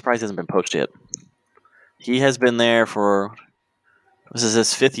coach. I'm surprised he hasn't been poached yet. He has been there for this is his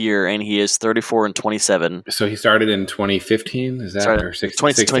 5th year, and he is 34-27. So he started in 2015. Is that or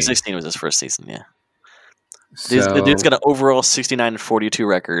 2016 was his first season? Yeah. The dude's got an overall 69-42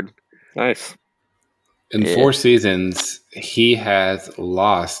 record. Nice. In 4 seasons, he has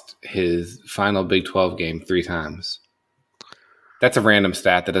lost his final Big 12 game 3 times. That's a random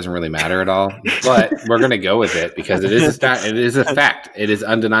stat that doesn't really matter at all, but we're going to go with it because it is a stat. It is a fact. It is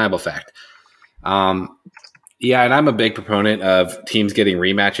undeniable fact. Yeah, and I'm a big proponent of teams getting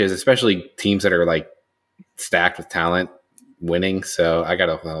rematches, especially teams that are stacked with talent winning. So I got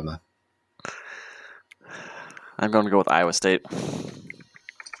Oklahoma. I'm going to go with Iowa State.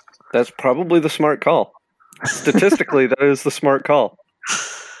 That's probably the smart call. Statistically, that is the smart call.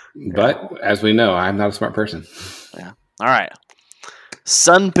 But as we know, I'm not a smart person. Yeah. All right.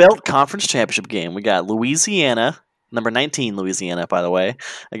 Sun Belt Conference Championship game. We got Louisiana, number 19 Louisiana, by the way,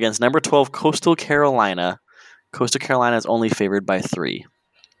 against number 12 Coastal Carolina. Coastal Carolina is only favored by 3.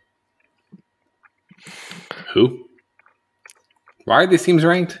 Who? Why are these teams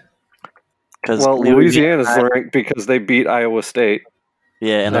ranked? Well, Louisiana's ranked because they beat Iowa State.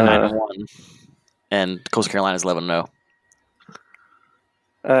 Yeah, and they're 9-1. And Coastal Carolina's 11-0.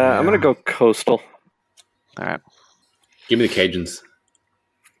 I'm going to go Coastal. All right. Give me the Cajuns.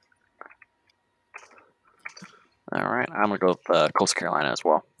 All right. I'm going to go with Coastal Carolina as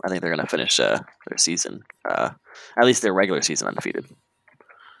well. I think they're going to finish their season, at least their regular season, undefeated.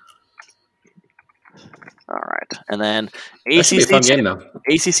 All right, and then That should be a fun game, though.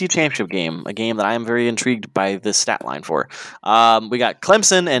 ACC championship game, a game that I am very intrigued by this stat line for. We got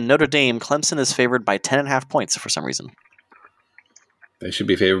Clemson and Notre Dame. Clemson is favored by 10.5 points for some reason. They should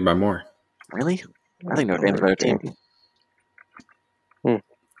be favored by more. Really? I think Notre Dame's a better team.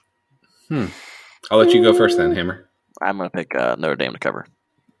 I'll let you go first then, Hammer. I'm going to pick Notre Dame to cover.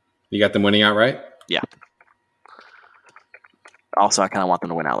 You got them winning outright? Yeah. Also, I kind of want them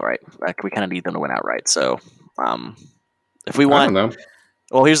to win outright. We kind of need them to win outright. So, if we want, I don't know.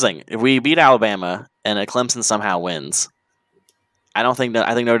 Well, here's the thing: if we beat Alabama and Clemson somehow wins, I think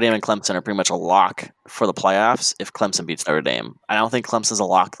Notre Dame and Clemson are pretty much a lock for the playoffs. If Clemson beats Notre Dame, I don't think Clemson's a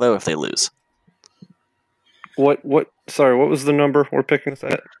lock though if they lose. What? Sorry, what was the number we're picking this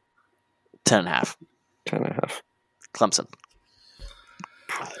at? 10.5. 10.5. Clemson.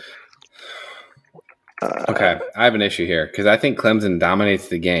 Okay, I have an issue here because I think Clemson dominates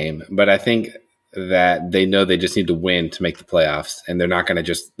the game, but I think that they know they just need to win to make the playoffs, and they're not going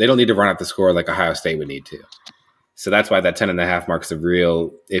to they don't need to run out the score like Ohio State would need to. So that's why that 10.5 marks a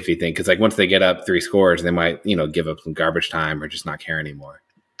real iffy thing because like once they get up 3 scores, they might give up some garbage time or just not care anymore.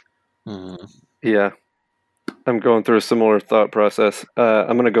 Yeah, I'm going through a similar thought process.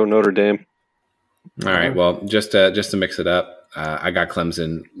 I'm going to go Notre Dame. All right, well, just to mix it up, I got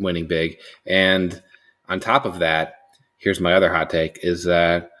Clemson winning big, and on top of that, here's my other hot take: is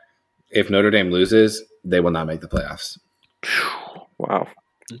that if Notre Dame loses, they will not make the playoffs. Wow,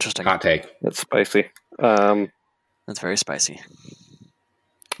 interesting. Hot take. That's spicy. That's very spicy.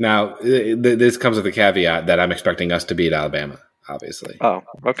 Now, this comes with the caveat that I'm expecting us to beat Alabama, obviously. Oh,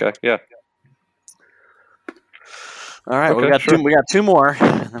 okay, yeah. All right, okay, we got 2 more,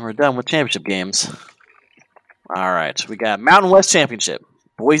 and then we're done with championship games. All right, we got Mountain West Championship,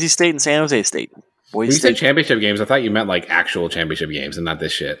 Boise State and San Jose State. When you said championship games, I thought you meant like actual championship games and not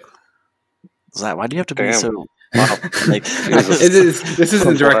this shit. Why do you have to be so? Wow, this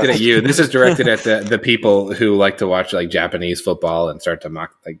isn't directed at you. This is directed at the people who like to watch like Japanese football and start to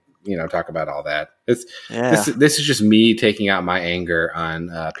mock, talk about all that. This is just me taking out my anger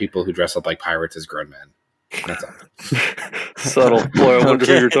on people who dress up like pirates as grown men. That's all. Subtle. Boy, I wonder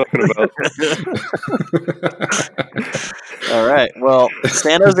who you're talking about. All right. Well,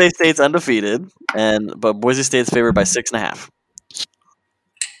 San Jose State's undefeated, but Boise State's favored by 6.5.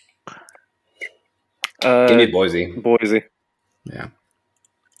 Give me Boise. Boise. Yeah.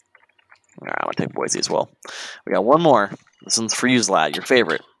 All right, I'm going to take Boise as well. We got one more. This one's for you, Zlad, your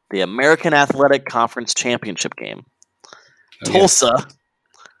favorite. The American Athletic Conference Championship game. Tulsa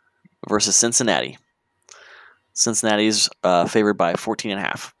versus Cincinnati. Cincinnati's favored by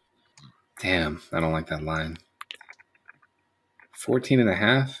 14.5. Damn, I don't like that line.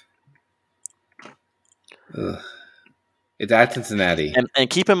 14.5? Ugh. It's at Cincinnati. And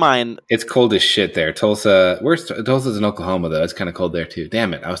keep in mind... It's cold as shit there. Tulsa's in Oklahoma, though. It's kind of cold there, too.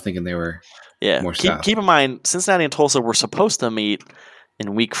 Damn it. I was thinking they were more south. Keep in mind, Cincinnati and Tulsa were supposed to meet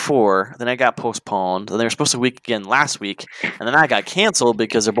in week 4. Then it got postponed. Then they were supposed to meet again last week. And then that got canceled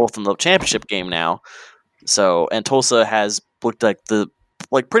because they're both in the championship game now. So, and Tulsa has looked like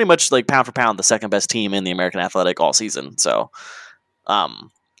pretty much like pound for pound the second best team in the American Athletic all season. So, they're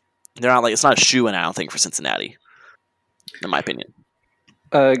not it's not a shoe-in, I don't think, for Cincinnati, in my opinion.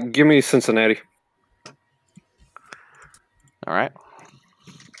 Give me Cincinnati. All right.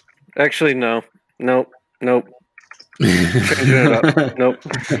 Actually, no. Nope. Changing it up. Nope.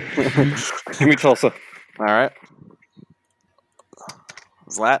 Give me Tulsa. All right.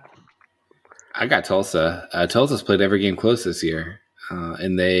 Zlat? I got Tulsa. Tulsa's played every game close this year,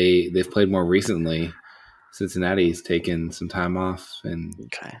 and they've played more recently. Cincinnati's taken some time off, and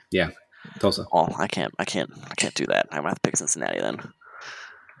Tulsa. Well, I can't do that. I'm gonna have to pick Cincinnati then.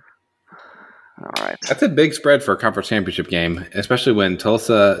 All right. That's a big spread for a conference championship game, especially when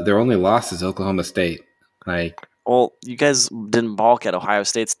Tulsa, their only loss is Oklahoma State. Well, you guys didn't balk at Ohio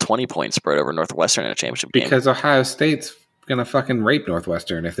State's 20-point spread over Northwestern in a championship game. Because Ohio State's going to fucking rape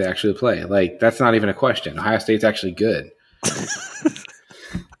Northwestern if they actually play. That's not even a question. Ohio State's actually good.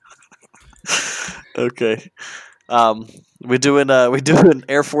 Okay. We doing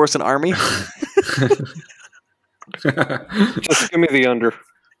Air Force and Army? Just give me the under.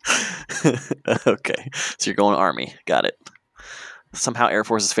 Okay. So you're going Army. Got it. Somehow Air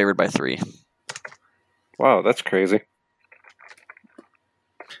Force is favored by 3. Wow, that's crazy.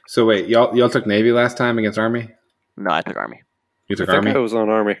 So wait, y'all took Navy last time against Army? No, I took Army. You took I Army? think I was on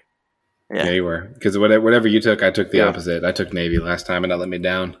Army. Yeah, you were. Because whatever you took, I took the opposite. I took Navy last time, and that let me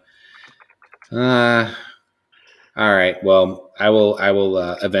down. All right. Well, I will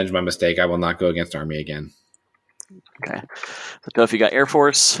avenge my mistake. I will not go against Army again. Okay. So if you got Air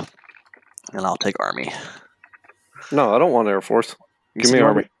Force, and I'll take Army. No, I don't want Air Force. You Give said me you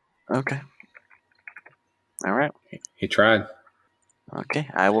Army. Okay. All right. He tried. Okay,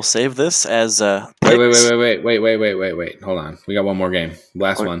 I will save this as Wait. Hold on. We got one more game.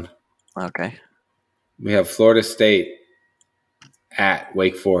 Last Wait. one. Okay. We have Florida State at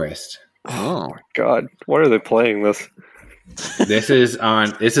Wake Forest. Oh. God, why are they playing this? This is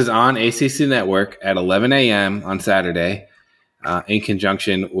on ACC Network at 11 a.m. on Saturday, in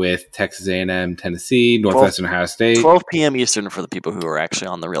conjunction with Texas A&M, Tennessee, Northwestern Ohio State. 12 p.m. Eastern for the people who are actually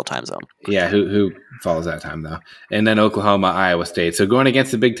on the real time zone. Yeah, who follows that time though? And then Oklahoma, Iowa State. So going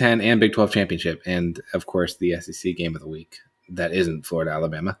against the Big Ten and Big 12 championship, and of course the SEC game of the week that isn't Florida,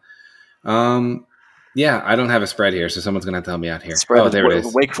 Alabama. Yeah, I don't have a spread here, so someone's gonna have to help me out here. Spread there it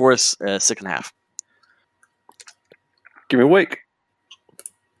is. Wake Forest 6.5. Give me Wake.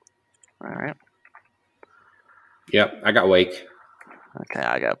 All right. Yep, I got Wake. Okay,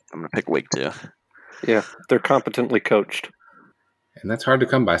 I'm gonna pick Wake too. Yeah, they're competently coached. And that's hard to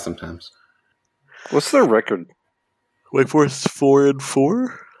come by sometimes. What's their record? Wake Forest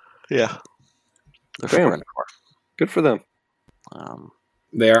 4-4. Yeah, they're Damn. 4-4. Good for them.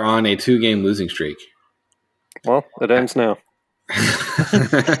 They are on a 2-game losing streak. Well, it ends now.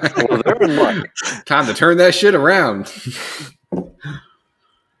 Well, they're in luck. Time to turn that shit around.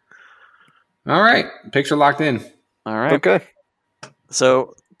 All right, picture locked in. All right. Okay.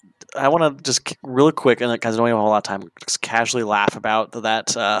 So I want to just really quick, and because I don't even have a lot of time, just casually laugh about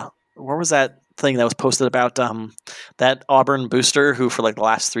that. Where was that thing that was posted about that Auburn booster who, for like the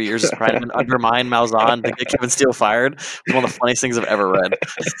last 3 years, has tried to undermine Malzahn to get Kevin Steele fired? It's one of the funniest things I've ever read.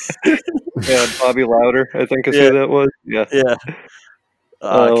 Yeah, Bobby Louder, I think is who that was. Yeah. Yeah.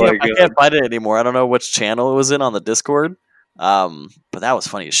 Oh I can't find it anymore. I don't know which channel it was in on the Discord. But that was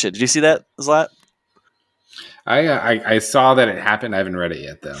funny as shit. Did you see that, Zlat? I saw that it happened. I haven't read it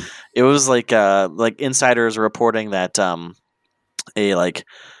yet though. It was like insiders reporting that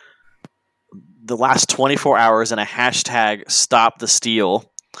the last 24 hours in a hashtag stop the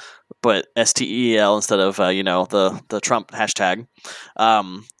steal, but STEL instead of the Trump hashtag,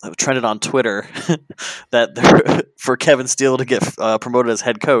 trended on Twitter that for Kevin Steele to get promoted as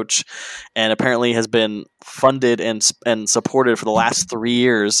head coach, and apparently has been funded and supported for the last 3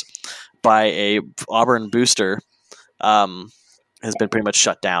 years by a Auburn booster, has been pretty much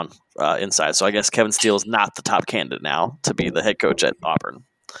shut down inside. So I guess Kevin Steele is not the top candidate now to be the head coach at Auburn.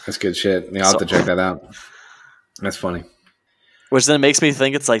 That's good shit. I'll have to check that out. That's funny. Which then makes me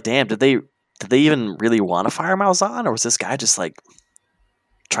think it's like, damn, did they even really want to fire Malzahn, or was this guy just like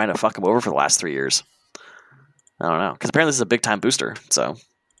trying to fuck him over for the last 3 years? I don't know, because apparently this is a big time booster. So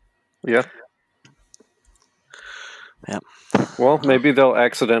Yeah. yeah. Well, maybe they'll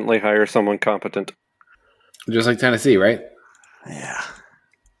accidentally hire someone competent. Just like Tennessee, right? Yeah.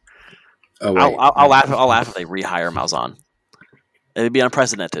 Oh wait. I'll laugh if they rehire Malzahn. It'd be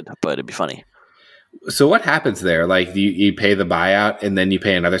unprecedented, but it'd be funny. So what happens there? Like, do you pay the buyout and then you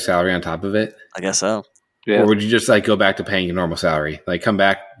pay another salary on top of it? I guess so. Yeah. Or would you just like go back to paying your normal salary? Like come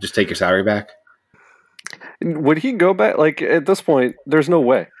back, just take your salary back? Would he go back? Like at this point, there's no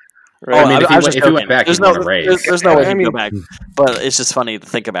way. Right? Oh, I mean, if he went back, there's he'd want a raise. there's no way I he'd mean- go back. But it's just funny to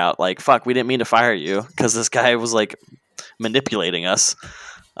think about. Like, fuck, we didn't mean to fire you because this guy was like manipulating us.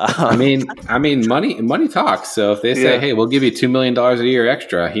 I mean, money talks. So if they say, "Hey, we'll give you $2 million a year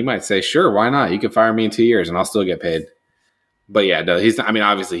extra," he might say, "Sure, why not? You can fire me in 2 years, and I'll still get paid." But yeah, no, he's not. I mean,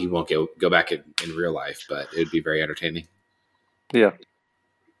 obviously, he won't go back in real life, but it would be very entertaining. Yeah.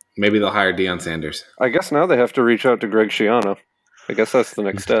 Maybe they'll hire Deion Sanders. I guess now they have to reach out to Greg Schiano. I guess that's the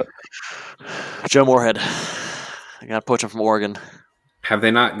next step. Joe Moorhead. I got to poach him from Oregon. Have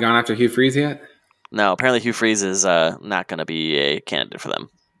they not gone after Hugh Freeze yet? No, apparently Hugh Freeze is not going to be a candidate for them.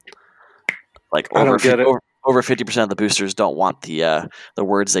 Like I don't get it. Over 50% of the boosters don't want the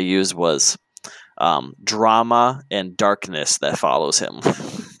words they used was drama and darkness that follows him.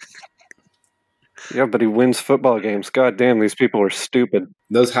 Yeah, but he wins football games. God damn, these people are stupid.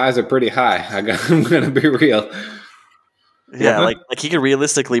 Those highs are pretty high. I'm going to be real. Yeah, like he could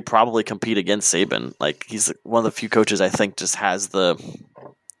realistically probably compete against Saban. Like he's one of the few coaches I think just has the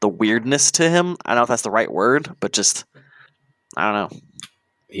weirdness to him. I don't know if that's the right word, but just I don't know.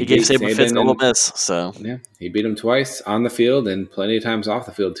 He gave Saban fits to Ole Miss, so yeah, he beat him twice on the field and plenty of times off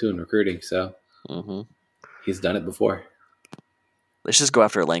the field too in recruiting. So he's done it before. Let's just go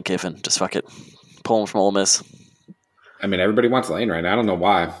after Lane Kiffin. Just fuck it, pull him from Ole Miss. I mean, everybody wants Lane right now. I don't know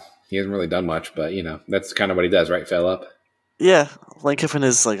why. He hasn't really done much, but that's kind of what he does, right? Fail up. Yeah, Lane Kiffin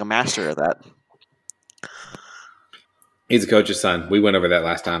is like a master of that. He's a coach's son. We went over that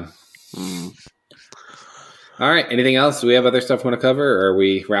last time. All right. Anything else? Do we have other stuff we want to cover, or are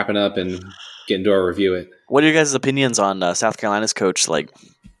we wrapping up and get into our review it. What are your guys' opinions on South Carolina's coach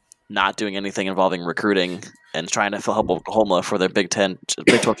not doing anything involving recruiting and trying to help Oklahoma for their Big 12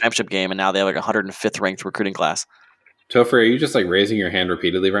 championship game, and now they have 105th ranked recruiting class? Topher, are you just raising your hand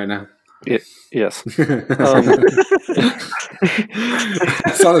repeatedly right now? Yes. I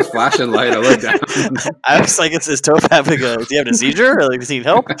saw this flashing light. I looked down. I was like, is Toph having does he have a seizure? Or does he need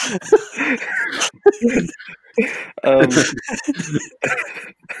help? I'm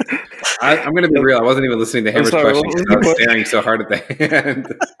going to be real. I wasn't even listening to Hammer's question because I was staring so hard at the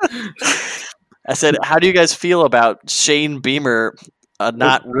hand. I said, how do you guys feel about Shane Beamer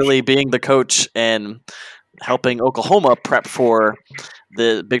not really being the coach and helping Oklahoma prep for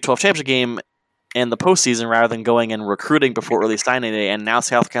the Big 12 championship game and the postseason rather than going and recruiting before early signing day? And now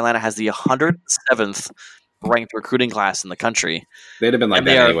South Carolina has the 107th ranked recruiting class in the country. They'd have been like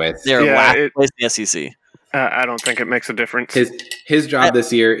that anyways. They're last place in the SEC. I don't think it makes a difference. His job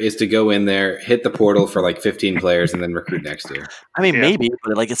this year is to go in there, hit the portal for 15 players, and then recruit next year. I mean, maybe,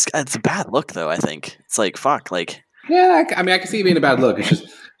 but it's a bad look though. I think it's fuck. Yeah, I can see it being a bad look. It's just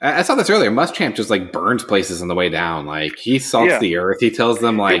I saw this earlier. Muschamp just burns places on the way down. He salts the earth. He tells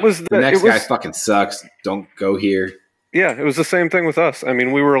them the next guy fucking sucks. Don't go here. Yeah, it was the same thing with us. I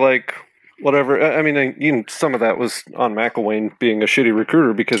mean, we were whatever. I mean, some of that was on McElwain being a shitty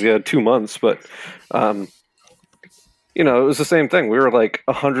recruiter because he had 2 months, but it was the same thing. We were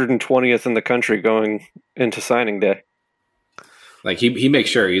 120th in the country going into signing day. He makes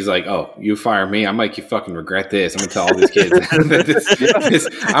sure he's oh, you fire me, I make you fucking regret this. I'm gonna tell all these kids. I'm gonna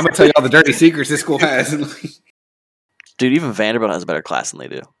tell you all the dirty secrets this school has. Dude, even Vanderbilt has a better class than they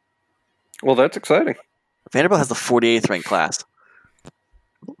do. Well, that's exciting. Vanderbilt has the 48th ranked class.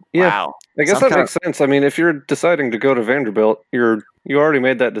 Yeah, wow. I guess that makes sense. I mean, if you're deciding to go to Vanderbilt, you already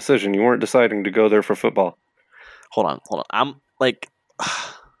made that decision. You weren't deciding to go there for football. Hold on. I'm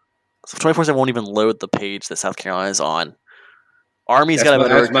 24/7 won't even load the page that South Carolina is on. Army's got a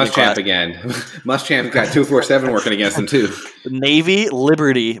better Muschamp again. Muschamp's got 247 working against him too. Navy,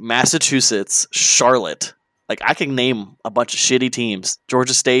 Liberty, Massachusetts, Charlotte. I can name a bunch of shitty teams.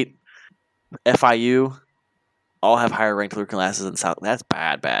 Georgia State, FIU, all have higher ranked recruiting classes than South. That's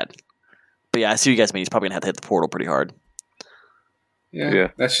bad. But yeah, I see what you guys mean. He's probably gonna have to hit the portal pretty hard.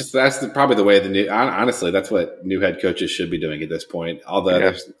 Yeah. That's probably the way the new. Honestly, that's what new head coaches should be doing at this point. All the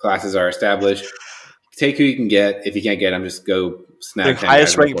other classes are established. Take who you can get. If you can't get them, just go snag. The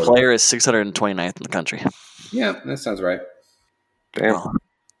highest ranked player is 629th in the country. Yeah, that sounds right. Damn,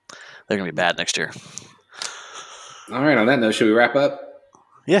 they're gonna be bad next year. All right. On that note, should we wrap up?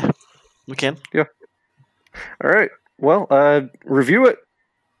 Yeah, we can. Yeah. All right. Well, review it.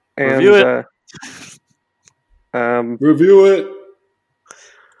 And, review it. Review it.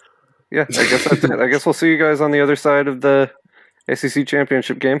 Yeah, I guess that's it. I guess we'll see you guys on the other side of the SEC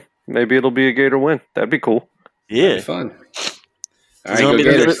championship game. Maybe it'll be a Gator win. That'd be cool. Yeah, that'd be fun. All right,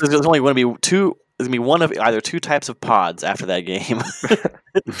 there's only going to be two. There's going to be one of either two types of pods after that game.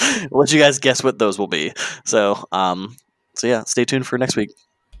 We'll let you guys guess what those will be. So yeah, stay tuned for next week.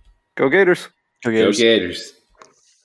 Go Gators. Go Gators. Go Gators.